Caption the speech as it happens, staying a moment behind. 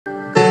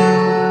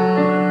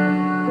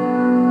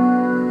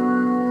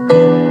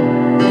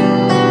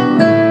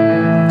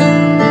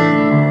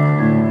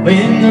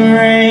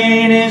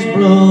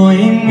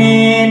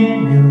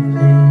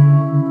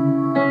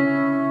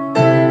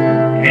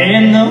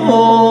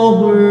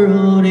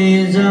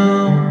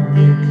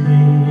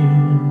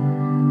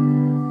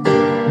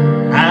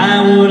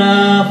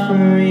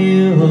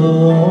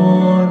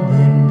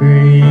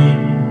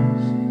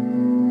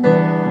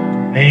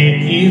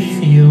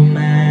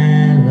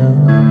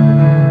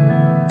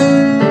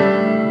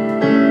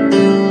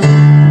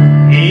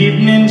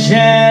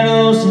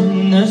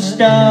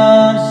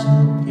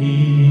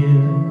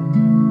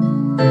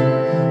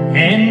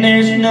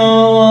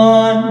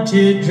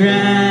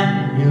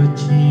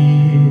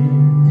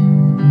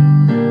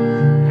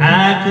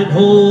I could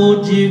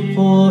hold you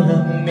for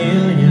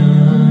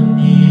 1,000,000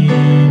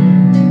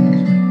 years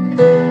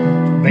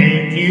to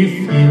make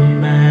you feel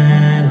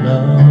my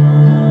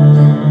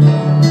love.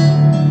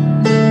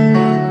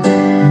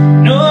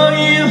 No,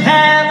 you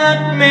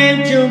haven't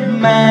made your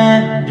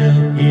mind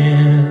up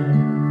yet.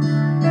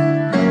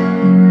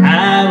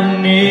 I will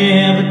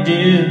never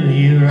do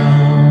you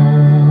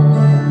wrong.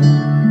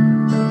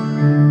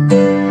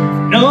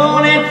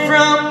 Known it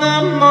from the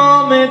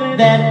moment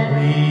that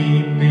we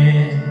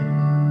met.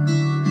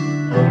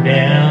 No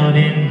doubt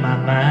in my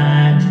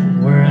mind you're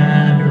where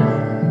I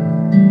belong.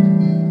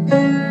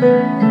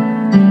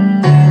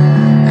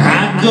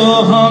 I'd go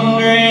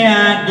hungry,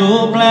 I'd go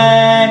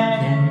black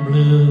and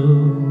blue.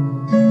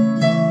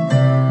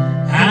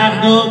 I'd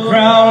go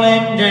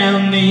crawling down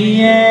the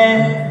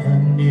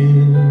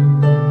avenue.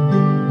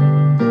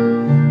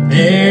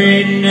 There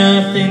ain't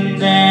nothing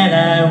that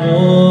I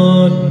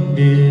wouldn't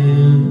do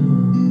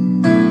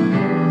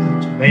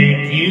to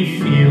make you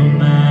feel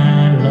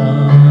my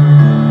love.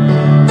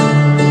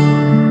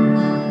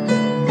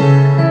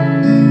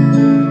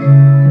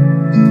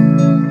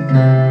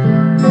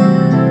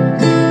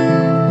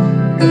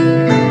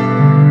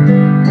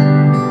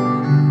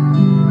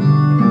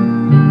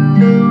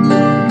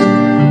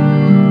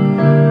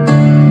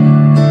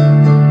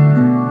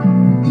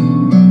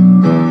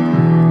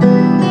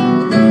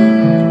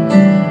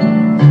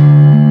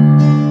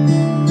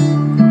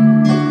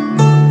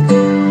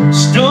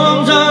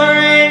 Storms are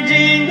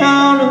raging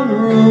on a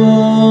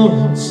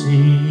rolling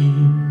sea,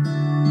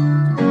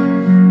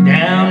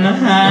 down the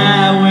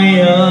highway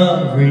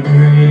of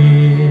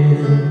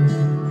regret.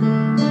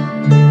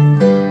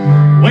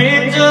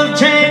 Winds of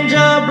change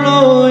are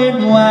blowing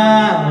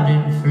wild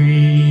and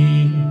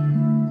free.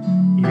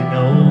 You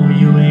know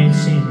you ain't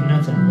seen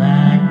nothing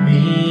like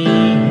me.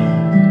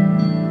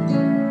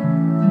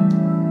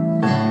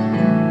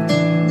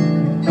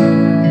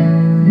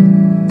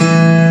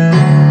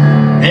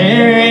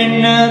 There ain't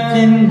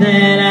nothing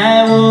that I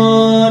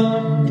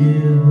wouldn't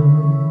do.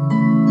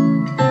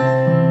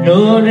 Go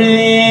to the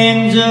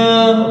ends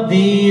of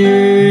the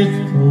earth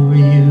for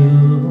you.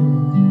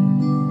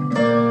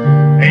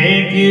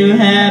 Make you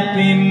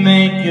happy,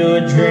 make your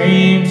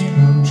dreams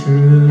come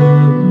true.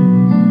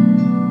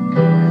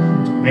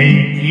 To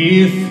make you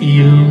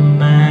feel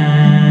my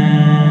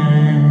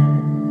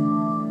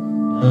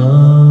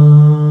love.